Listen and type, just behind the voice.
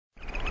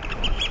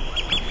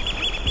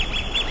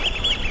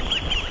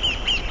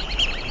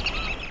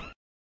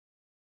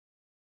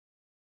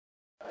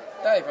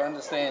Dave, I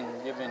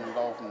understand you've been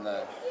involved in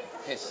the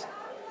Pest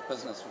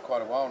business for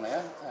quite a while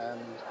now.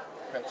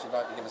 Perhaps you'd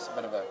like to give us a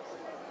bit of a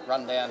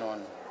rundown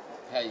on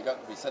how you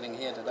got to be sitting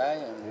here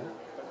today and a bit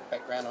of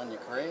background on your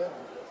career.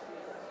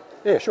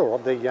 Yeah, sure.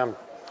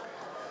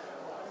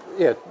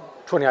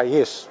 28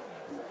 years.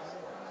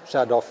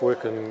 Started off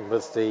working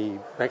with the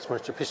Banks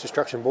Peninsula Pest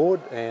Destruction Board,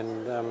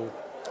 and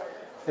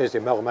as the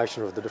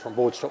amalgamation of the different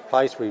boards took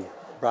place, we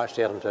branched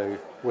out into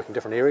working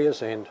different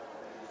areas, and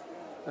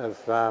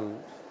have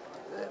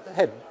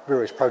had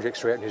various projects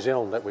throughout New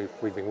Zealand that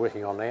we've been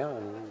working on now,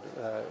 and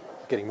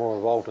getting more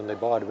involved in the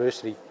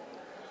biodiversity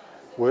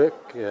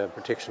work,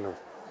 protection of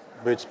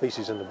bird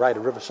species in the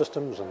braided river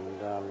systems,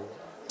 and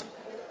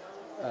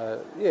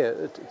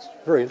it's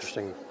very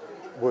interesting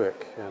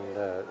work, and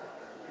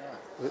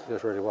it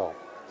does really well.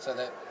 So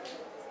that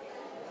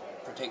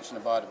protection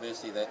of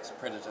biodiversity, that's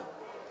predator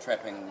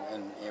trapping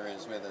in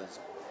areas where there's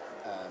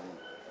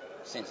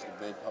sensitive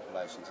bird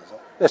populations, is it?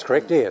 That's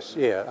correct, yes,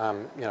 yeah.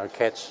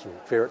 Cats and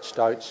ferrets,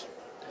 stoats,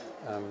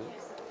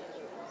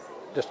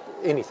 just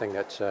anything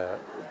that's going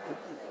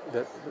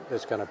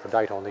to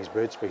predate on these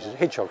bird species.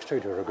 Hedgehogs too,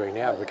 to a degree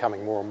now, are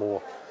becoming more and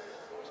more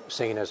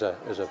seen as a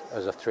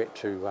threat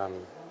to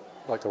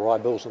like the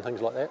wrybills and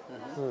things like that.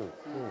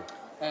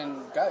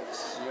 And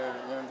goats,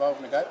 you're involved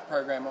in a goat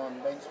program on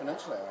Banks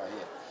Peninsula, I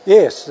hear.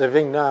 Yes, they've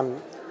been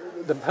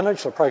the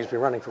Peninsula program's been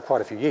running for quite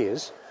a few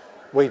years.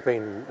 We've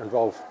been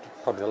involved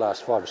probably the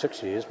last 5 or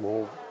 6 years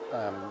more,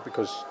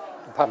 because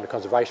the Department of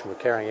Conservation were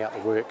carrying out the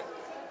work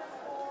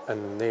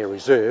in their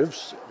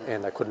reserves,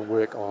 and they couldn't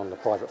work on the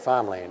private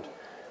farmland,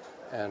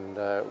 and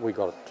we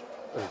got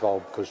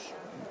involved because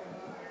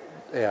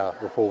our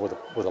rapport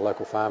with the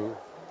local farm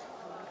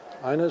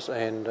owners,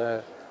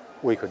 and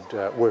we could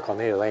work on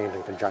their land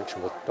in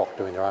conjunction with DOC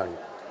doing their own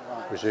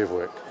reserve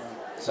work.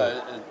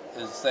 So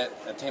is that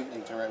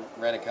attempting to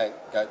eradicate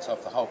goats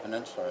off the whole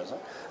peninsula, is it?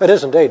 It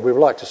is indeed. We would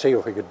like to see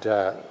if we could,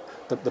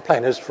 the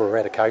plan is for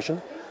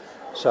eradication,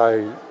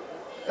 so,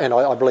 and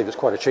I believe it's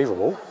quite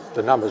achievable.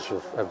 The numbers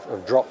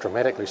have dropped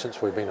dramatically since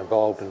we've been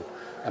involved and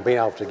been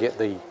able to get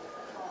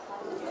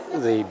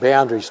the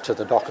boundaries to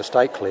the DOC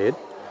estate cleared,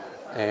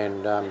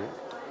 and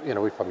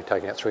we've probably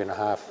taken out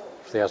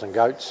 3,500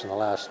 goats in the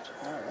last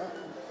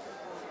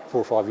 4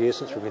 or 5 years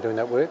since we've been doing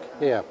that work.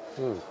 Yeah.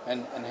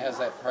 And how's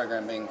that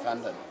program being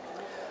funded?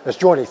 It's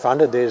jointly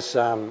funded. There's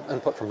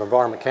input from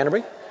Environment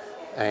Canterbury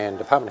and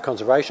Department of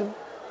Conservation,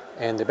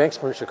 and the Banks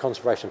Peninsula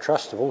Conservation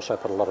Trust have also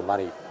put a lot of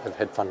money, have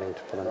had funding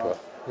to put into it.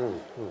 Oh,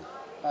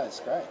 that's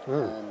great.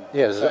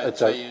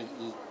 So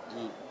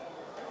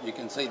you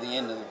can see the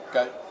end of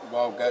the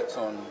wild goats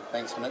on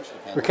Banks Peninsula,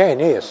 can you? We can,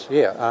 yes,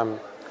 yeah.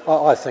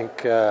 I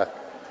think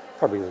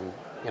probably in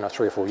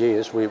 3 or 4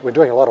 years. We're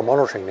doing a lot of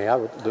monitoring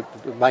now.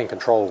 The main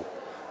control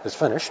is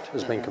finished,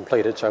 has been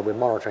completed, so we're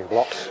monitoring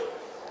blocks,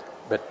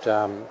 but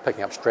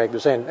picking up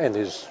stragglers, and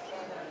there's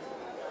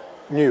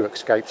new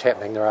escapes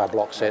happening. There are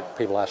blocks that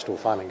people are still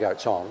farming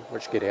goats on,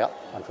 which get out,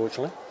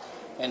 unfortunately.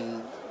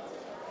 And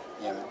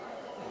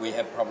we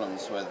have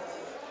problems with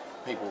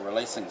people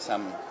releasing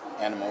some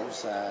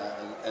animals.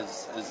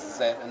 Is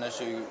that an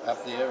issue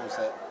up there? Is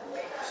that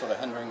sort of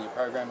hindering your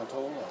program at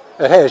all?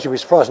 It has. You'll be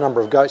surprised the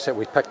number of goats that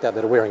we've picked up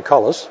that are wearing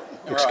collars,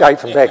 escape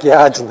from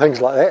backyards and things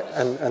like that,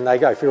 and they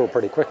go feral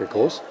pretty quick, of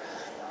course.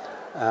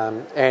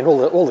 And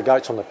all the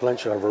goats on the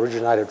peninsula have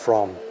originated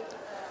from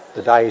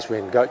the days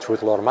when goats were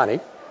worth a lot of money.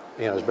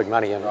 There's big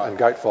money in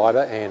goat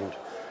fibre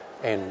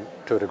and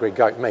to a degree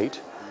goat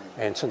meat.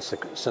 And since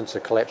the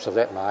collapse of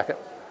that market,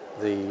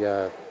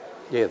 they're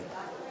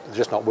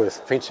just not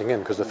worth fencing in,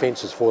 because the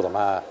fences for them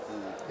are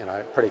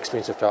pretty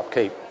expensive to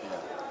upkeep,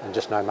 and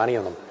just no money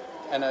in them.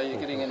 And are you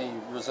getting any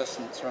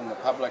resistance from the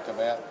public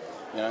about,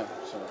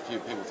 sort of a few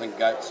people think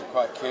goats are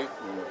quite cute,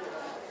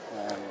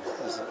 and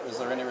is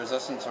there any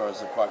resistance, or is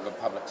there quite good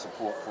public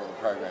support for the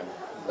program?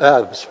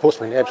 The support's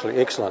been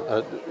absolutely excellent.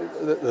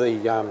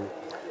 The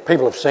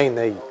people have seen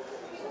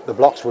the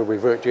blocks where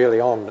we've worked early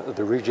on,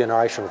 the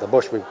regeneration of the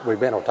bush. We've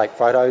been able to take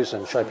photos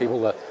and show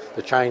people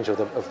the change of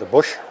the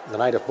bush, the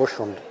native bush,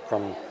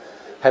 from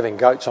having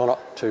goats on it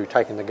to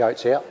taking the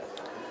goats out.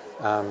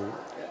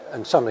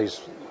 And some of these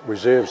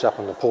reserves up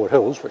in the Port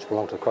Hills, which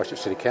belong to the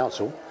Christchurch City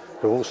Council,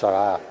 who also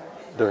are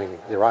doing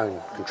their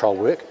own control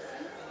work,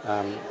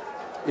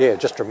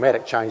 just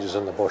dramatic changes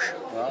in the bush.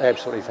 Right.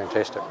 Absolutely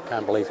fantastic.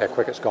 Can't believe how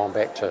quick it's gone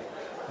back to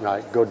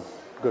good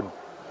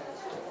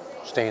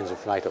stands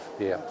of native.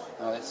 Yeah.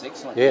 Oh, that's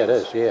excellent. Yeah, it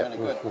is. Yeah. Really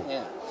good.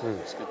 Yeah.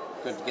 It's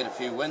good to get a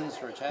few wins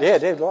for a change. Yeah,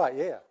 dead right.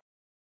 Yeah.